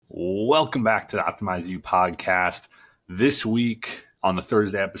Welcome back to the Optimize You podcast. This week on the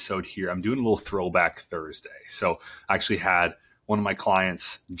Thursday episode here, I'm doing a little throwback Thursday. So I actually had one of my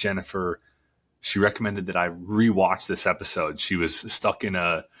clients, Jennifer, she recommended that I rewatch this episode. She was stuck in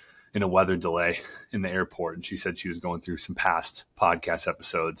a weather delay in the airport, and she said she was going through some past podcast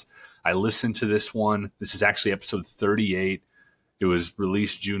episodes. I listened to this one. This is actually episode 38. It was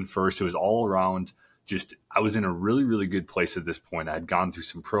released June 1st. It was all around I was in a really, really good place at this point. I had gone through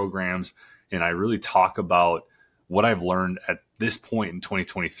some programs, and I really talk about what I've learned at this point in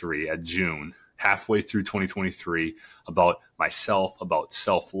 2023, at June, halfway through 2023, about myself, about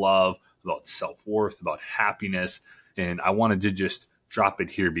self-love, about self-worth, about happiness. And I wanted to just drop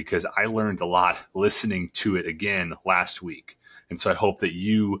it here because I learned a lot listening to it again last week. And so I hope that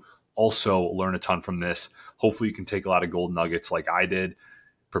you also learn a ton from this. Hopefully you can take a lot of gold nuggets like I did,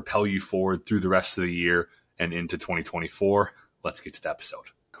 propel you forward through the rest of the year and into 2024. Let's get to the episode.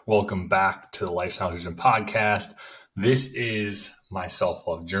 Welcome back to the Lifestyle Vision Podcast. This is my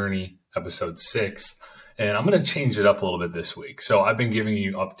self-love journey, episode 6. And I'm going to change it up a little bit this week. So I've been giving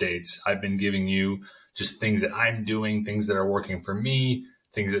you updates. I've been giving you just things that I'm doing, things that are working for me,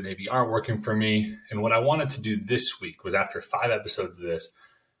 things that maybe aren't working for me. And what I wanted to do this week was, after 5 episodes of this,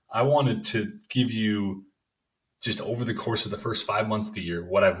 I wanted to give you, just over the course of the first 5 months of the year,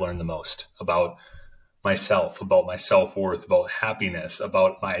 what I've learned the most about myself, about my self-worth, about happiness,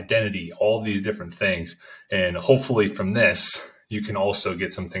 about my identity, all these different things. And hopefully from this, you can also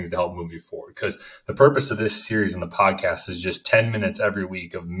get some things to help move you forward. Because the purpose of this series on the podcast is just 10 minutes every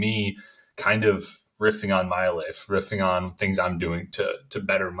week of me kind of riffing on my life, riffing on things I'm doing to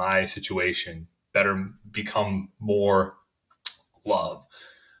better my situation, better become more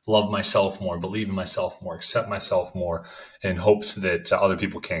love myself more, believe in myself more, accept myself more, in hopes that other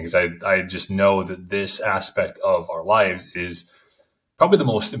people can. Because I just know that this aspect of our lives is probably the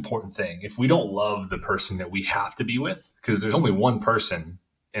most important thing. If we don't love the person that we have to be with, because there's only one person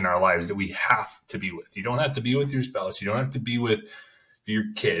in our lives that we have to be with. You don't have to be with your spouse. You don't have to be with your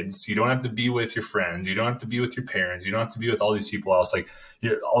kids. You don't have to be with your friends. You don't have to be with your parents. You don't have to be with all these people else.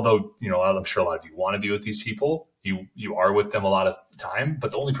 Although, I'm sure a lot of you want to be with these people. You are with them a lot of time, but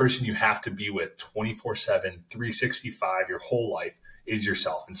the only person you have to be with 24/7, 365, your whole life is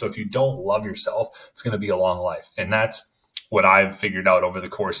yourself. And so if you don't love yourself, it's going to be a long life. And that's what I've figured out over the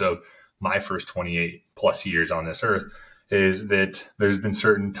course of my first 28 plus years on this earth, is that there's been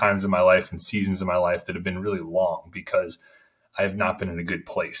certain times in my life and seasons in my life that have been really long because I have not been in a good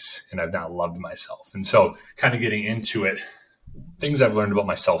place and I've not loved myself. And so kind of getting into it, things I've learned about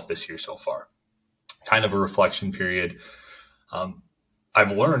myself this year so far, kind of a reflection period.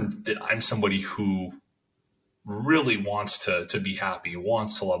 I've learned that I'm somebody who really wants to be happy,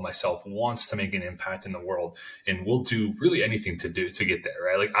 wants to love myself, wants to make an impact in the world, and will do really anything to get there,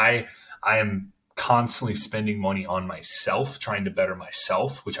 right? Like I am constantly spending money on myself, trying to better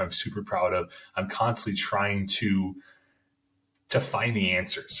myself, which I'm super proud of. I'm constantly trying to find the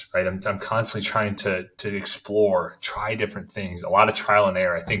answers, right? I'm constantly trying to explore, try different things, a lot of trial and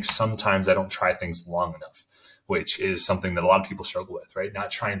error. I think sometimes I don't try things long enough, which is something that a lot of people struggle with, right?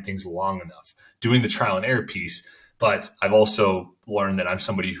 Not trying things long enough, doing the trial and error piece. But I've also learned that I'm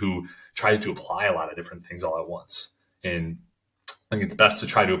somebody who tries to apply a lot of different things all at once. And I think it's best to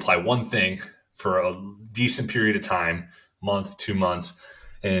try to apply one thing for a decent period of time, month, 2 months,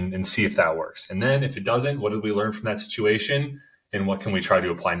 and see if that works. And then if it doesn't, what did we learn from that situation? And what can we try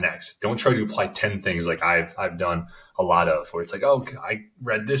to apply next? Don't try to apply 10 things like I've done a lot of, where it's like, oh, I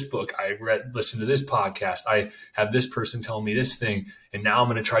read this book, listened to this podcast, I have this person telling me this thing, and now I'm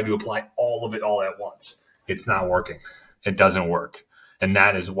going to try to apply all of it all at once. It's not working. It doesn't work. And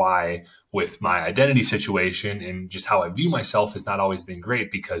that is why with my identity situation and just how I view myself has not always been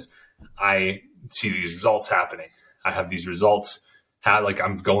great, because I see these results happening. I have these results,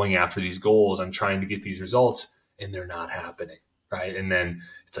 I'm going after these goals, I'm trying to get these results, and they're not happening. Right. And then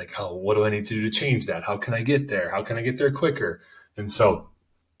it's like, oh, what do I need to do to change that? How can I get there? How can I get there quicker? And so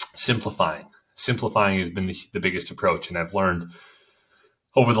simplifying has been the biggest approach. And I've learned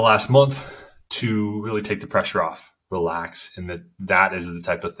over the last month to really take the pressure off, relax. And that is the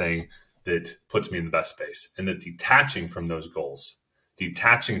type of thing that puts me in the best space. And that detaching from those goals,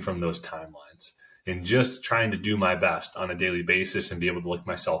 detaching from those timelines, and just trying to do my best on a daily basis and be able to look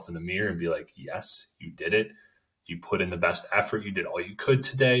myself in the mirror and be like, yes, you did it. You put in the best effort. You did all you could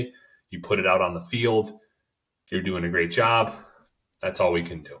today. You put it out on the field. You're doing a great job. That's all we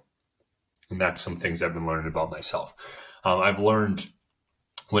can do. And that's some things I've been learning about myself. I've learned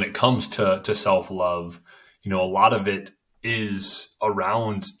when it comes to self-love, a lot of it is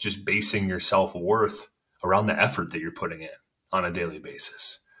around just basing your self-worth around the effort that you're putting in on a daily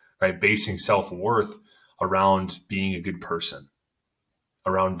basis, right? Basing self-worth around being a good person,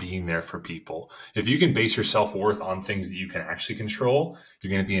 around being there for people. If you can base your self-worth on things that you can actually control,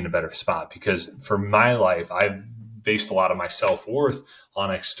 you're going to be in a better spot. Because for my life, I've based a lot of my self-worth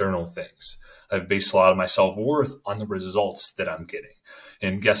on external things. I've based a lot of my self-worth on the results that I'm getting.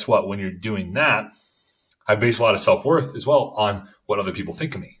 And guess what? When you're doing that, I've based a lot of self-worth as well on what other people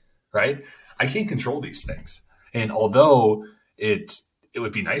think of me, right? I can't control these things. And although it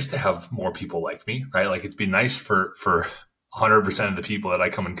would be nice to have more people like me, right? Like it'd be nice for 100% of the people that I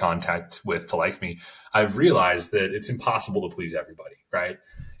come in contact with to like me. I've realized that it's impossible to please everybody, right?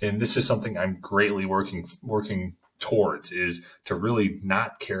 And this is something I'm greatly working towards, is to really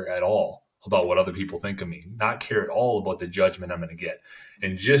not care at all about what other people think of me, not care at all about the judgment I'm going to get,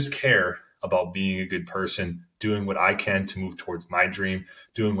 and just care about being a good person, doing what I can to move towards my dream,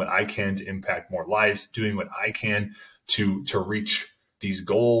 doing what I can to impact more lives, doing what I can to reach these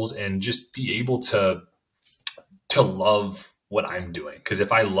goals, and just be able to love what I'm doing. Because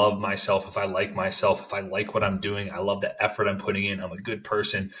if I love myself, if I like myself, if I like what I'm doing, I love the effort I'm putting in, I'm a good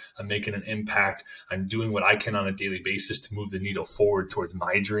person, I'm making an impact, I'm doing what I can on a daily basis to move the needle forward towards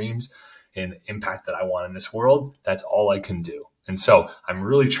my dreams and impact that I want in this world, that's all I can do. And so I'm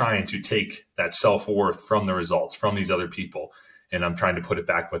really trying to take that self-worth from the results, from these other people, and I'm trying to put it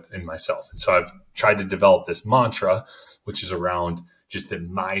back within myself. And so I've tried to develop this mantra, which is around just that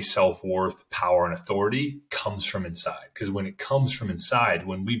my self-worth, power, and authority comes from inside. Because when it comes from inside,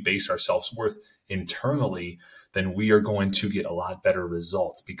 when we base our self-worth internally, then we are going to get a lot better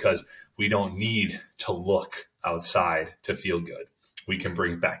results, because we don't need to look outside to feel good. We can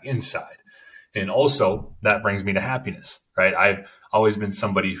bring it back inside. And also that brings me to happiness, right? I've always been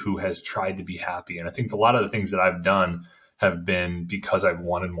somebody who has tried to be happy. And I think a lot of the things that I've done have been because I've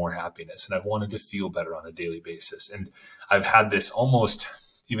wanted more happiness and I've wanted to feel better on a daily basis. And I've had this almost,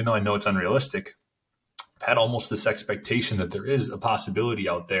 even though I know it's unrealistic, I've had almost this expectation that there is a possibility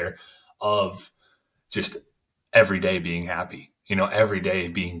out there of just every day being happy, every day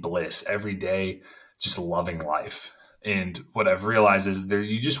being bliss, every day just loving life. And what I've realized is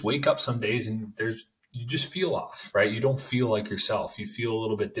you just wake up some days and you just feel off, right? You don't feel like yourself. You feel a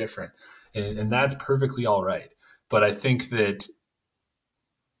little bit different, and that's perfectly all right. But I think that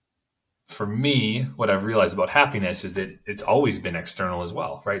for me, what I've realized about happiness is that it's always been external as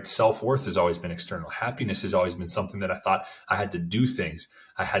well, right? Self-worth has always been external. Happiness has always been something that I thought I had to do things.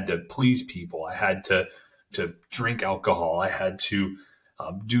 I had to please people. I had to drink alcohol. I had to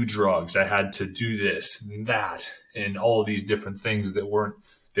do drugs. I had to do this and that, and all of these different things that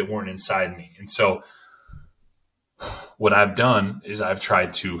weren't inside me. And so what I've done is I've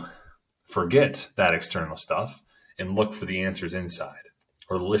tried to forget that external stuff and look for the answers inside,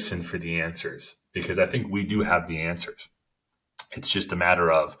 or listen for the answers, because I think we do have the answers. It's just a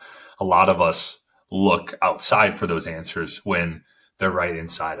matter of a lot of us look outside for those answers when they're right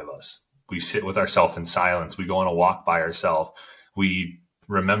inside of us. We sit with ourselves in silence. We go on a walk by ourselves. We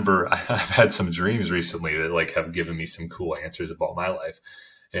remember, I've had some dreams recently that have given me some cool answers about my life.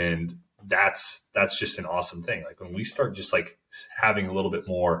 And that's just an awesome thing. Like when we start just having a little bit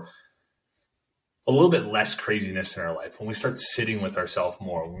less craziness in our life, when we start sitting with ourselves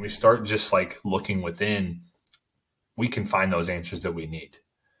more, when we start just looking within, we can find those answers that we need.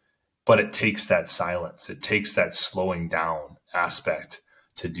 But it takes that silence. It takes that slowing down aspect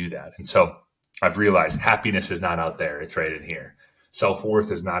to do that. And so I've realized happiness is not out there. It's right in here.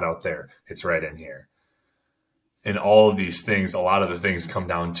 Self-worth is not out there. It's right in here. And all of these things, a lot of the things come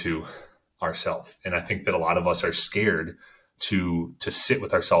down to ourself. And I think that a lot of us are scared to sit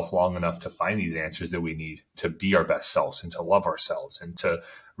with ourselves long enough to find these answers that we need to be our best selves and to love ourselves and to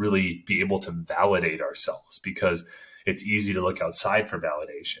really be able to validate ourselves, because it's easy to look outside for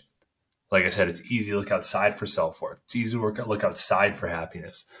validation. Like I said, it's easy to look outside for self-worth. It's easy to look outside for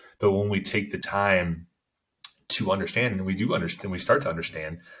happiness. But when we take the time to understand, and we do understand, we start to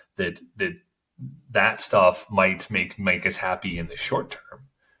understand that stuff might make us happy in the short term,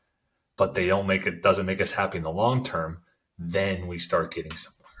 but doesn't make us happy in the long term, then we start getting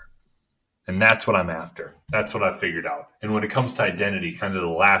somewhere. And that's what I'm after. That's what I've figured out. And when it comes to identity, kind of the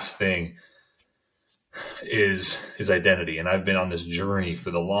last thing is identity. And I've been on this journey for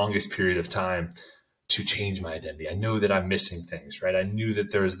the longest period of time to change my identity. I know that I'm missing things, right? I knew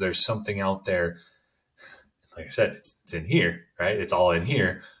that there's something out there. Like I said, it's in here, right? It's all in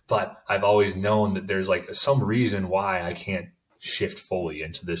here. But I've always known that there's some reason why I can't shift fully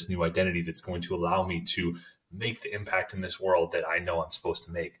into this new identity that's going to allow me to make the impact in this world that I know I'm supposed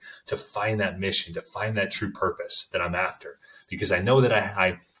to make, to find that mission, to find that true purpose that I'm after. Because I know that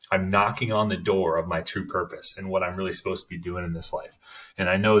I I'm knocking on the door of my true purpose and what I'm really supposed to be doing in this life. And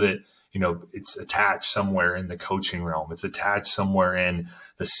I know that, it's attached somewhere in the coaching realm. It's attached somewhere in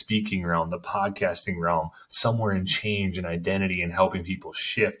the speaking realm, the podcasting realm, somewhere in change and identity and helping people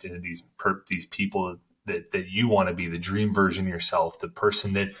shift into these people that you want to be, the dream version of yourself, the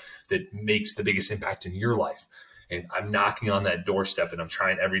person that makes the biggest impact in your life. And I'm knocking on that doorstep and I'm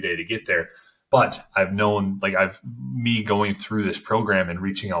trying every day to get there. But I've known, me going through this program and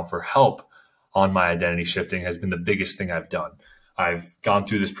reaching out for help on my identity shifting has been the biggest thing I've done. I've gone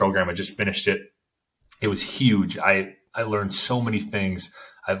through this program. I just finished it. It was huge. I learned so many things.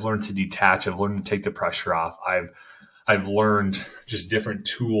 I've learned to detach. I've learned to take the pressure off. I've learned just different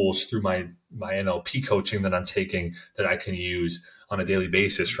tools through my NLP coaching that I'm taking that I can use on a daily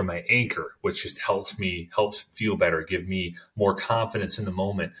basis from my anchor, which just helps feel better, give me more confidence in the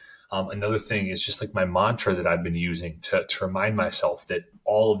moment. Another thing is just like my mantra that I've been using to remind myself that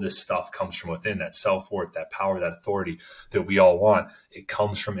all of this stuff comes from within, that self-worth, that power, that authority that we all want. It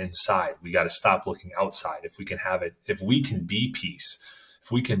comes from inside. We got to stop looking outside. If we can have it, if we can be peace,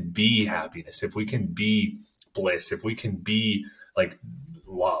 if we can be happiness, if we can be bliss, if we can be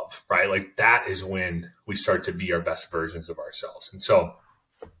love, right? That is when we start to be our best versions of ourselves. And so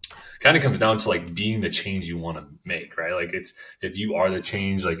kind of comes down to being the change you want to make, right? It's, if you are the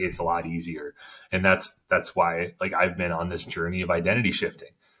change, it's a lot easier. And that's why I've been on this journey of identity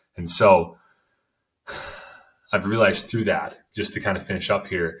shifting. And so I've realized through that, just to kind of finish up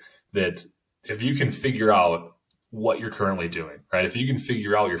here, that if you can figure out what you're currently doing, right? If you can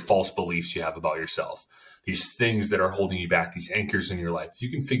figure out your false beliefs you have about yourself, these things that are holding you back, these anchors in your life,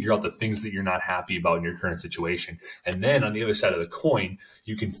 you can figure out the things that you're not happy about in your current situation. And then on the other side of the coin,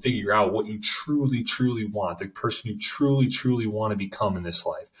 you can figure out what you truly, truly want, the person you truly, truly want to become in this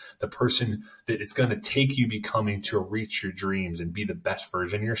life, the person that it's going to take you becoming to reach your dreams and be the best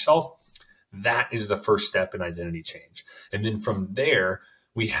version of yourself. That is the first step in identity change. And then from there,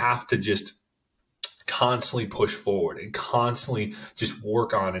 we have to just constantly push forward and constantly just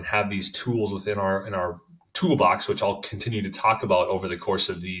work on and have these tools within our toolbox, which I'll continue to talk about over the course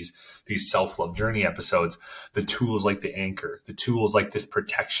of these self-love journey episodes. The tools like the anchor, the tools like this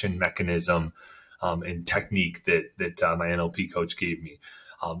protection mechanism and technique that my NLP coach gave me.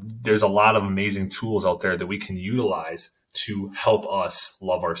 There's a lot of amazing tools out there that we can utilize to help us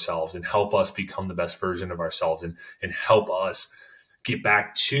love ourselves and help us become the best version of ourselves and help us get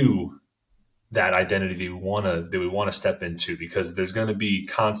back to that identity that we want to step into, because there's going to be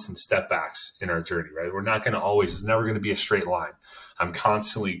constant step backs in our journey, right? We're not going to always, it's never going to be a straight line. I'm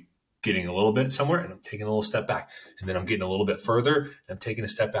constantly getting a little bit somewhere and I'm taking a little step back, and then I'm getting a little bit further and I'm taking a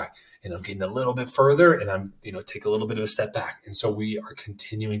step back, and I'm getting a little bit further and I'm, take a little bit of a step back. And so we are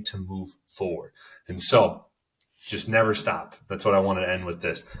continuing to move forward. And so just never stop. That's what I want to end with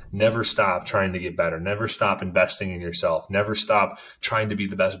this. Never stop trying to get better. Never stop investing in yourself. Never stop trying to be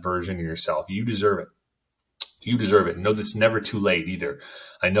the best version of yourself. You deserve it. You deserve it. Know that's never too late either.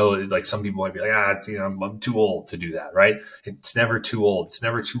 I know some people might be I'm too old to do that, right? It's never too old. It's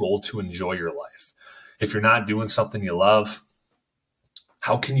never too old to enjoy your life. If you're not doing something you love,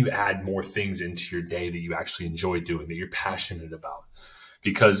 how can you add more things into your day that you actually enjoy doing, that you're passionate about?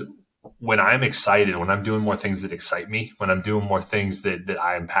 Because when I'm excited, when I'm doing more things that excite me, when I'm doing more things that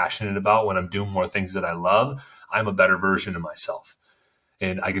I am passionate about, when I'm doing more things that I love, I'm a better version of myself.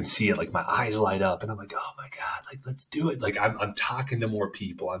 And I can see it, my eyes light up and I'm like, oh my God, let's do it. I'm talking to more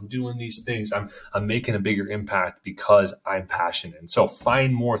people. I'm doing these things. I'm making a bigger impact because I'm passionate. And so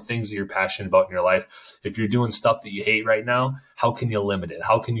find more things that you're passionate about in your life. If you're doing stuff that you hate right now, how can you limit it?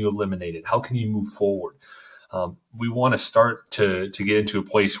 How can you eliminate it? How can you move forward? We want to start to get into a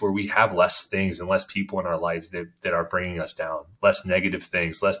place where we have less things and less people in our lives that are bringing us down, less negative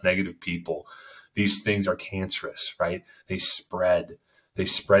things, less negative people. These things are cancerous, right? They spread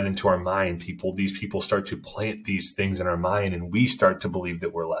into our mind. These people start to plant these things in our mind, and we start to believe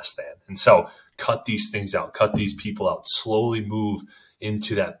that we're less than. And so cut these things out, cut these people out, slowly move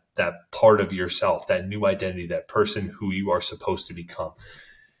into that part of yourself, that new identity, that person who you are supposed to become.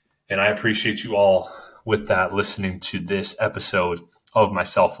 And I appreciate you all with that, listening to this episode of my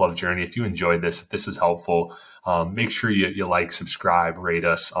self-love journey. If you enjoyed this, if this was helpful, make sure you like, subscribe, rate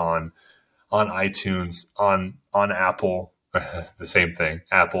us on iTunes, on Apple, the same thing,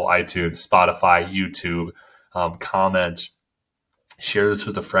 Apple, iTunes, Spotify, YouTube, comment, share this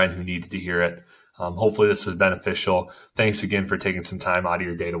with a friend who needs to hear it. Hopefully this was beneficial. Thanks again for taking some time out of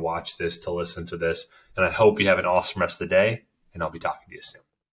your day to watch this, to listen to this. And I hope you have an awesome rest of the day, and I'll be talking to you soon.